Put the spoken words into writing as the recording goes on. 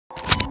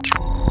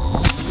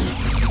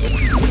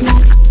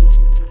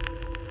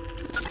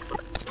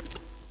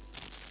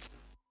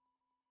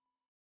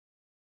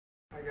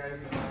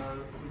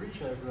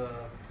has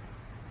a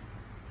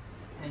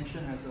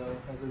tension, has a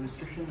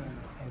restriction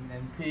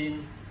and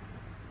pain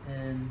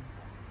in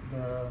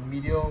the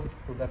medial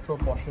to lateral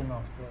portion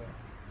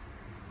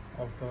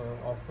of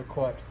the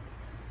quad.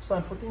 So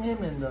I'm putting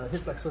him in the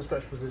hip flexor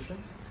stretch position.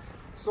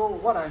 So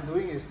what I'm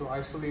doing is to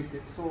isolate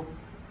it. So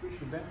he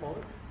should bend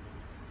forward.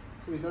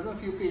 So he doesn't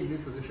feel pain in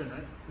this position,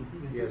 right? You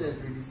can feel there's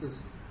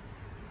releases.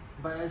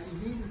 But as he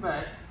leans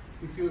back,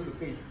 he feels the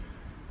pain,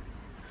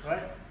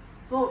 right?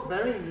 So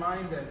bearing in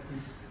mind that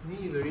his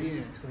knee is already in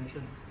an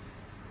extension.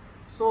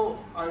 So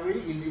I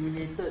already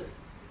eliminated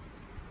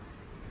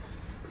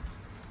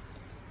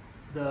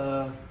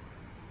a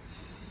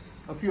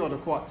few of the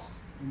quads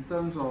in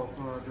terms of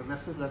the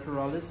vastus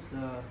lateralis,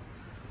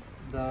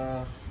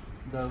 the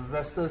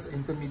vastus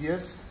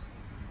intermedius,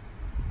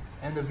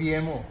 and the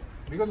VMO.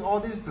 Because all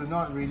these do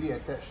not really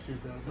attach to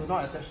the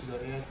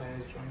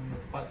ASIS joint here.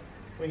 But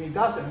when he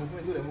does that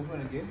movement, do that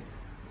movement again,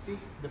 see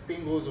the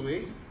pain goes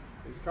away.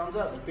 It comes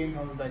out, the pain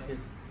comes back in.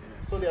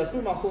 Yeah. So there are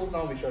two muscles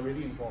now which are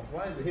really involved.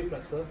 One is the hip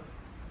flexor,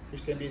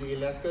 which can be the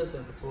iliacus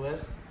and the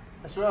psoas,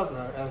 as well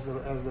as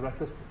the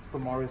rectus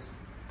femoris.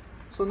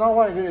 So now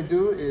what I'm going to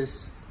do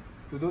is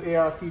to do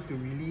ART to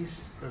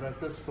release the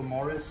rectus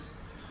femoris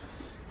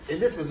in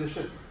this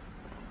position.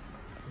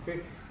 Okay,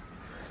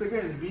 so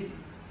you're going to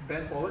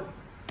bend forward.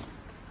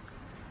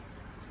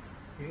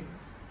 Okay,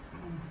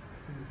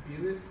 can you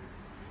feel it?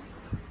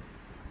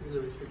 There's a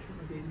restriction.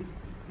 Okay,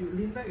 you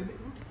lean back a bit.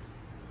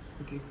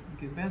 Okay,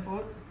 bend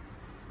forward.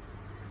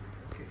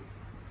 Okay,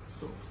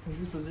 so in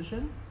this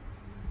position.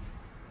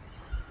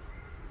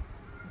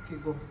 Okay,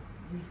 go.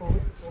 Lean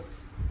forward. Go.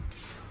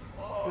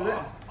 Feel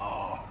that?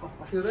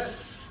 Feel that?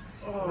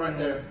 Oh, right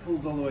there.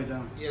 Pulls all the way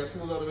down. Yeah,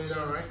 pulls all the way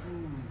down, right?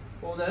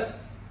 Hold that.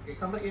 Okay,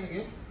 come back in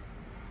again.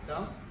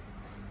 Down.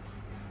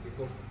 Okay,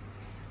 go.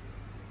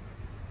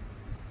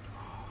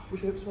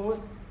 Push your hips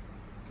forward.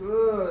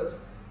 Good.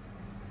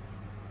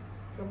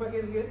 Come back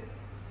in again.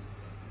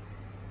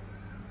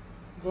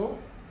 Go.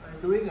 I'm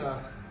doing a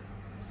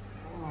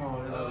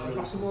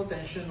proximal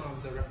tension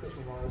of the rectus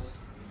femoris.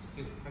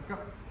 Okay, back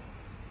up.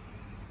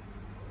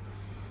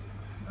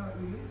 Back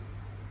again.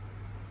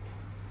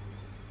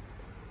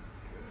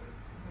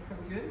 Back up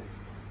again.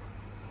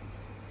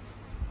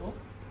 Go.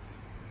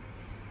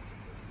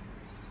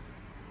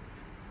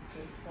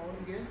 Okay, forward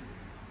again.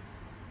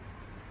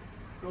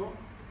 Go.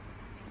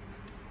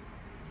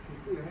 Okay,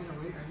 put your hand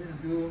away. I'm going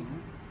to do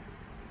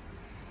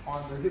on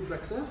the hip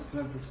flexor.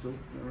 Have this still.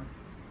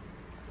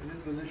 In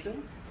this position.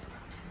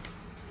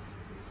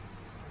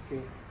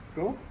 Okay,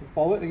 go.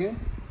 Forward again.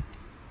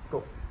 Go.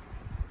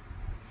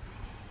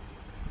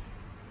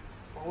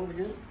 Forward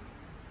again.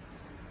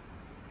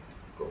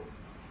 Go.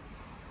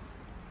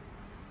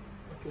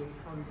 Okay,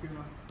 how do you feel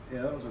now?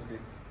 Yeah, that was okay.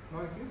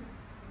 Now you feel?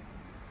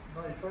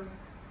 Now you try?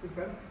 It's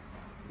better?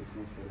 It's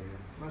much better,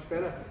 yeah. Much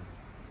better.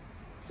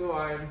 So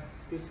I'm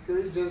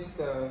basically just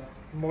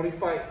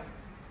modified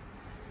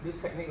this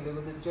technique a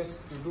little bit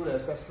just to do the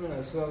assessment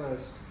as well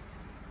as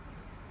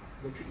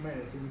the treatment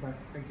at the same time.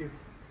 Thank you.